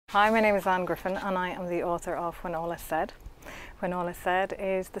Hi, my name is Anne Griffin and I am the author of When All Is Said. When All Is Said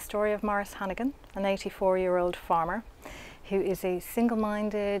is the story of Maurice Hannigan, an 84-year-old farmer who is a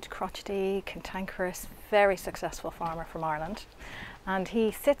single-minded, crotchety, cantankerous, very successful farmer from Ireland. And he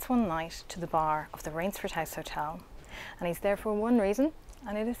sits one night to the bar of the Rainsford House Hotel, and he's there for one reason,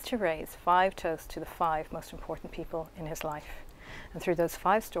 and it is to raise 5 toasts to the 5 most important people in his life. And through those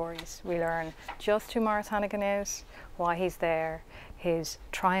 5 stories, we learn just who Maurice Hannigan is, why he's there, his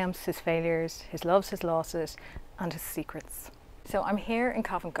triumphs, his failures, his loves, his losses, and his secrets. So I'm here in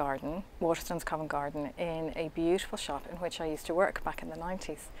Covent Garden, Waterstones Covent Garden, in a beautiful shop in which I used to work back in the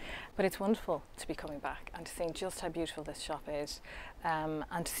 90s. But it's wonderful to be coming back and to see just how beautiful this shop is,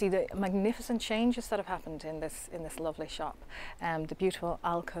 and to see the magnificent changes that have happened in this lovely shop. The beautiful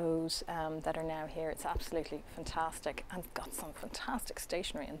alcoves that are now here, it's absolutely fantastic, and got some fantastic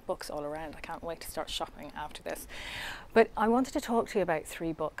stationery and books all around. I can't wait to start shopping after this. But I wanted to talk to you about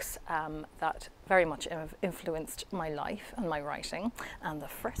 3 books that very much have influenced my life and my writing, and the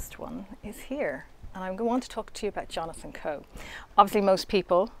first one is here, and I want to talk to you about Jonathan Coe. Obviously most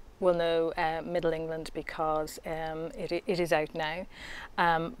people will know Middle England because it is out now,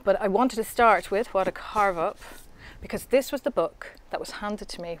 but I wanted to start with What a Carve Up, because this was the book that was handed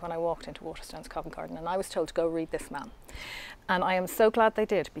to me when I walked into Waterstones Covent Garden, and I was told to go read this man, and I am so glad they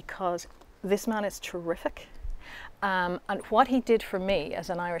did, because this man is terrific. And what he did for me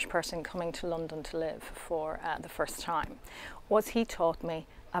as an Irish person coming to London to live for the first time was he taught me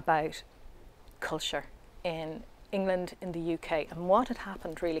about culture in England, in the UK, and what had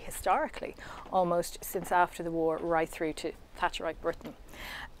happened really historically almost since after the war right through to Thatcherite Britain.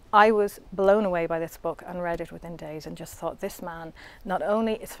 I was blown away by this book and read it within days and just thought this man not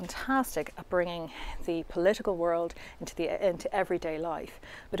only is fantastic at bringing the political world into everyday life,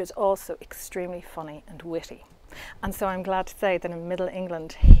 but is also extremely funny and witty. And so I'm glad to say that in Middle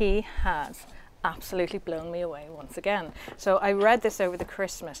England he has absolutely blown me away once again. So I read this over the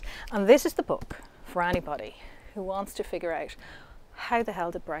Christmas, and this is the book for anybody who wants to figure out how the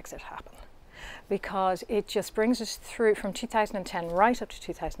hell did Brexit happen, because it just brings us through from 2010 right up to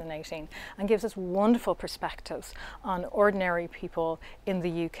 2018 and gives us wonderful perspectives on ordinary people in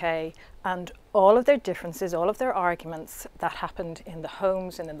the UK and all of their differences, all of their arguments that happened in the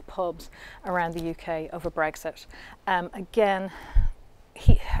homes and in the pubs around the UK over Brexit. Again,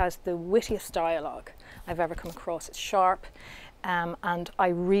 he has the wittiest dialogue I've ever come across. It's sharp, and I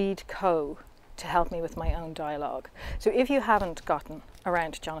read Coe to help me with my own dialogue. So if you haven't gotten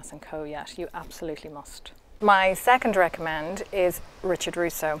around Jonathan Coe yet, you absolutely must. My second recommend is Richard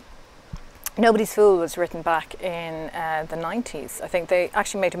Russo. Nobody's Fool was written back in the 90s. I think they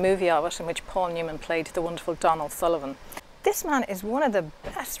actually made a movie of it in which Paul Newman played the wonderful Donald Sullivan. This man is one of the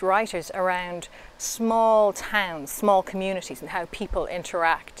best writers around small towns, small communities, and how people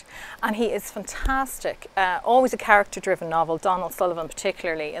interact. And he is fantastic. Always a character-driven novel, Donald Sullivan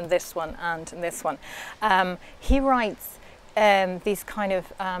particularly in this one and in this one. He writes these kind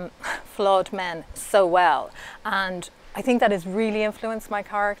of flawed men so well, and I think that has really influenced my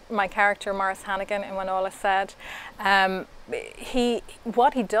character, Maurice Hannigan, in When All Is Said.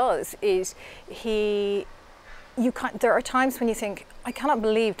 What he does is there are times when you think, I cannot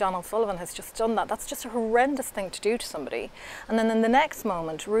believe Donald Sullivan has just done that. That's just a horrendous thing to do to somebody. And then in the next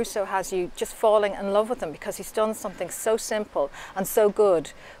moment, Russo has you just falling in love with him because he's done something so simple and so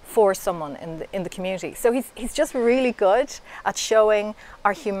good for someone in the community. So he's just really good at showing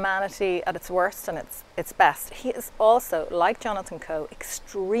our humanity at its worst and its best. He is also, like Jonathan Coe,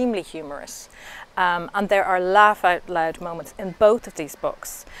 extremely humorous. And there are laugh out loud moments in both of these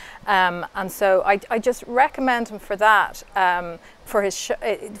books. And so I just recommend him for that,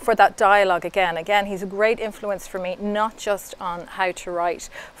 for that dialogue again. Again, he's a great influence for me, not just on how to write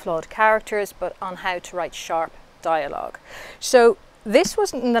flawed characters, but on how to write sharp dialogue. So this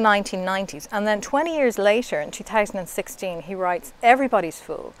was in the 1990s, and then 20 years later, in 2016, he writes Everybody's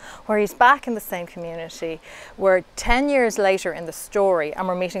Fool, where he's back in the same community. We're 10 years later in the story, and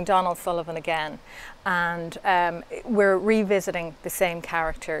we're meeting Donald Sullivan again, and we're revisiting the same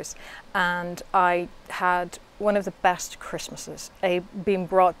characters. And I had one of the best Christmases, being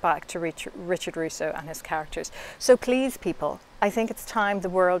brought back to Richard Russo and his characters. So please, people, I think it's time the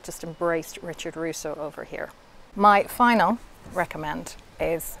world just embraced Richard Russo over here. My final recommend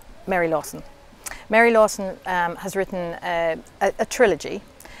is Mary Lawson. Mary Lawson has written a trilogy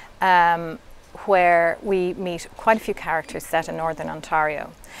where we meet quite a few characters set in Northern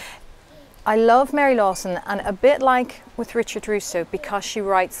Ontario. I love Mary Lawson, and a bit like with Richard Russo, because she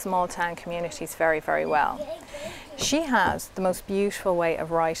writes small town communities very, very well. She has the most beautiful way of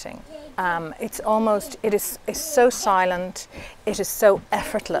writing, it is so silent, it is so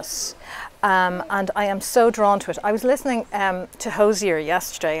effortless, and I am so drawn to it. I was listening to Hosier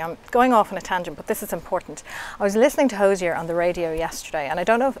yesterday. I'm going off on a tangent, but this is important. I was listening to Hosier on the radio yesterday, and I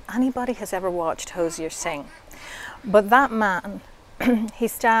don't know if anybody has ever watched Hosier sing, but that man, he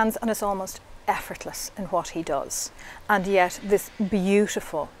stands and is almost effortless in what he does, and yet this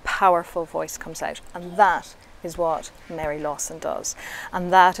beautiful, powerful voice comes out, and that is what Mary Lawson does,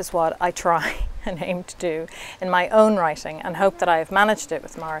 and that is what I try and aim to do in my own writing, and hope that I have managed it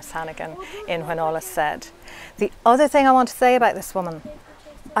with Maurice Hannigan in When All Is Said. The other thing I want to say about this woman,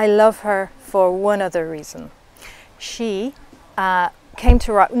 I love her for one other reason. She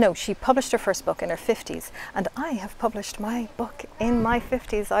she published her first book in her 50s, and I have published my book in my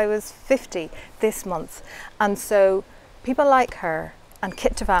 50s. I was 50 this month, and so people like her, and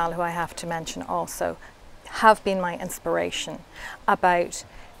Kit Duval, who I have to mention also, have been my inspiration about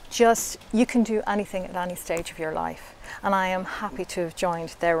just, you can do anything at any stage of your life, and I am happy to have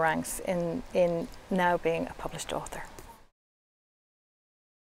joined their ranks in now being a published author.